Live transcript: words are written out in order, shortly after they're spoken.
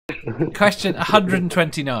Question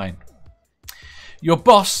 129. Your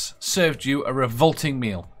boss served you a revolting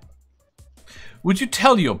meal. Would you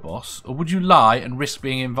tell your boss, or would you lie and risk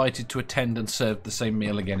being invited to attend and serve the same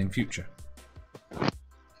meal again in future?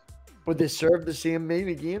 Would they serve the same meal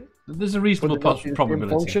again? There's a reasonable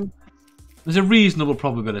probability. There's a reasonable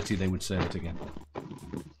probability they would serve it again.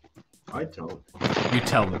 I tell them. You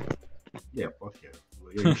tell them. Yeah, fuck yeah.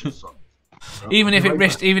 Well, yeah, you should suck. Even if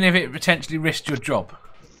it potentially risked your job.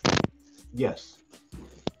 Yes.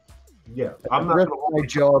 Yeah, I'm not gonna my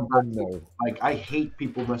job. No. Like, I hate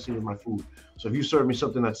people messing with my food. So if you serve me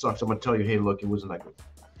something that sucks, I'm gonna tell you, hey, look, it wasn't that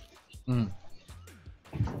good.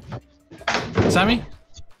 Sammy?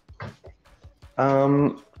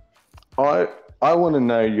 I want to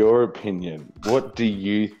know your opinion. What do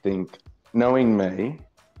you think, knowing me,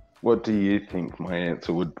 what do you think my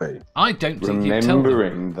answer would be? I don't think you'd tell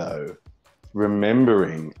them.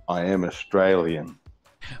 Remembering I am Australian.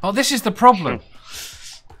 Oh, this is the problem.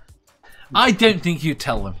 I don't think you'd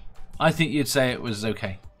tell them. I think you'd say it was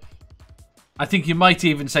okay. I think you might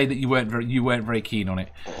even say that you weren't very keen on it,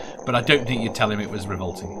 but I don't think you'd tell him it was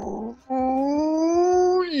revolting.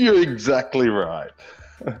 You're exactly right.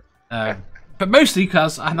 But mostly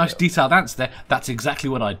because a nice detailed answer there. That's exactly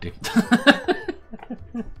what I'd do.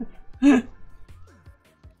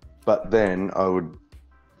 But then I would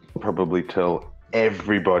probably tell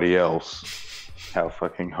everybody else how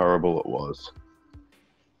fucking horrible it was.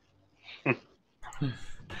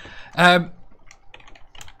 I was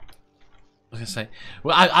going to say,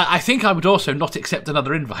 well, I think I would also not accept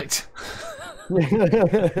another invite.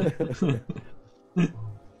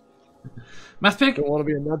 Mathpig? Don't want to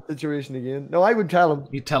be in that situation again. No, I would tell him.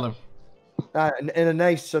 You'd tell him. In a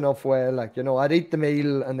nice enough way, like, you know, I'd eat the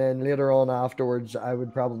meal and then later on afterwards, I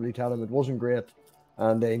would probably tell him it wasn't great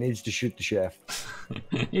and he needs to shoot the chef.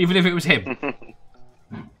 Even if it was him?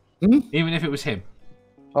 Even if it was him?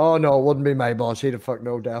 Oh, no, it wouldn't be my boss. He'd have fuck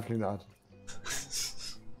no, definitely not.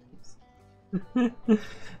 The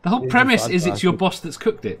whole premise is it's your boss that's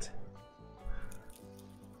cooked it.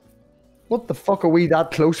 What the fuck are we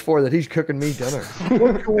that close for that he's cooking me dinner?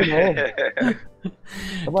 What's going on?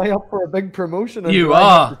 Am I up for a big promotion? You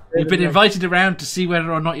are. You've been invited around to see whether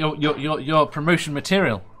or not you're promotion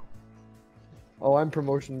material. Oh, I'm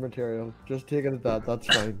promotion material. Just take it at that. That's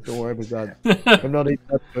fine. Don't worry about that. I'm not eating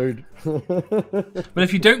that food. But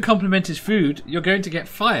if you don't compliment his food, you're going to get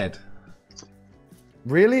fired.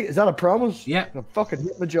 Really? Is that a promise? Yeah. I'm fucking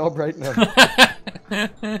hate my job right now.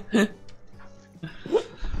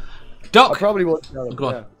 Doc. I probably won't tell him. Go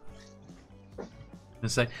on.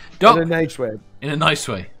 Let's say, Doc. In a nice way. In a nice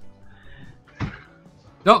way.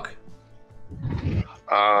 Doc.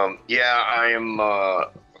 Yeah,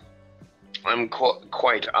 I'm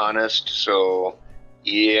quite honest, so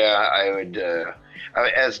yeah, I would,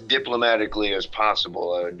 as diplomatically as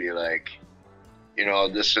possible, I would be like, you know,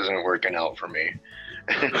 this isn't working out for me.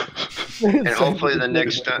 And hopefully the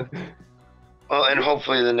next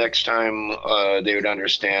time, they would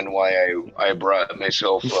understand why I brought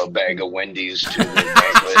myself a bag of Wendy's to the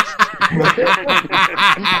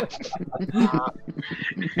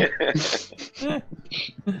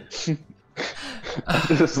banquet. I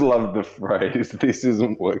just love the phrase, this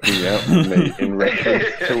isn't working out for me, in reference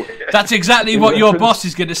to... That's exactly what your boss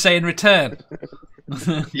is going to say in return.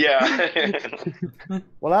 Yeah.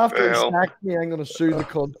 Well, after it snacked me, I'm going to sue the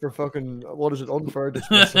cunt for fucking, what is it, unfair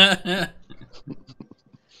dismissal.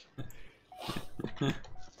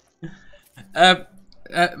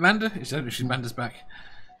 Amanda? Amanda's back.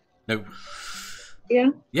 No. Yeah.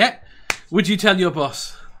 Yeah. Would you tell your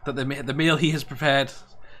boss that the meal he has prepared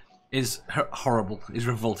is horrible, is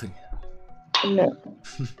revolting? No.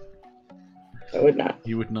 I would not.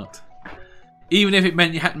 You would not. Even if it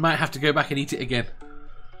meant you might have to go back and eat it again.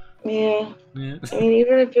 Yeah. Yeah. I mean,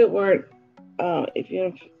 even if it weren't, if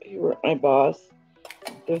you weren't my boss,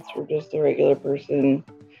 if you were just a regular person,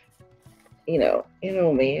 you know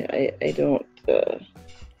me. I don't.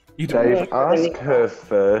 You don't. Dave, ask her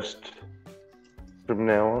first from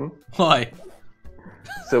now on. Why?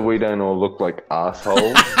 So we don't all look like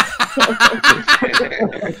assholes.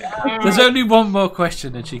 There's only one more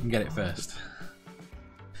question and she can get it first.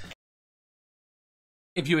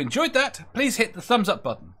 If you enjoyed that, please hit the thumbs up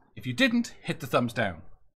button. If you didn't, hit the thumbs down.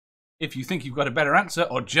 If you think you've got a better answer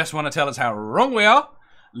or just want to tell us how wrong we are,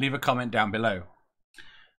 leave a comment down below.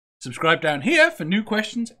 Subscribe down here for new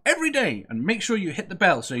questions every day and make sure you hit the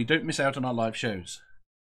bell so you don't miss out on our live shows.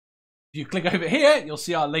 If you click over here, you'll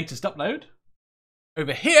see our latest upload.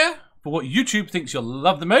 Over here, for what YouTube thinks you'll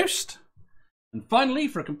love the most. And finally,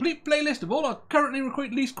 for a complete playlist of all our currently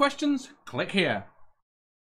released questions, click here.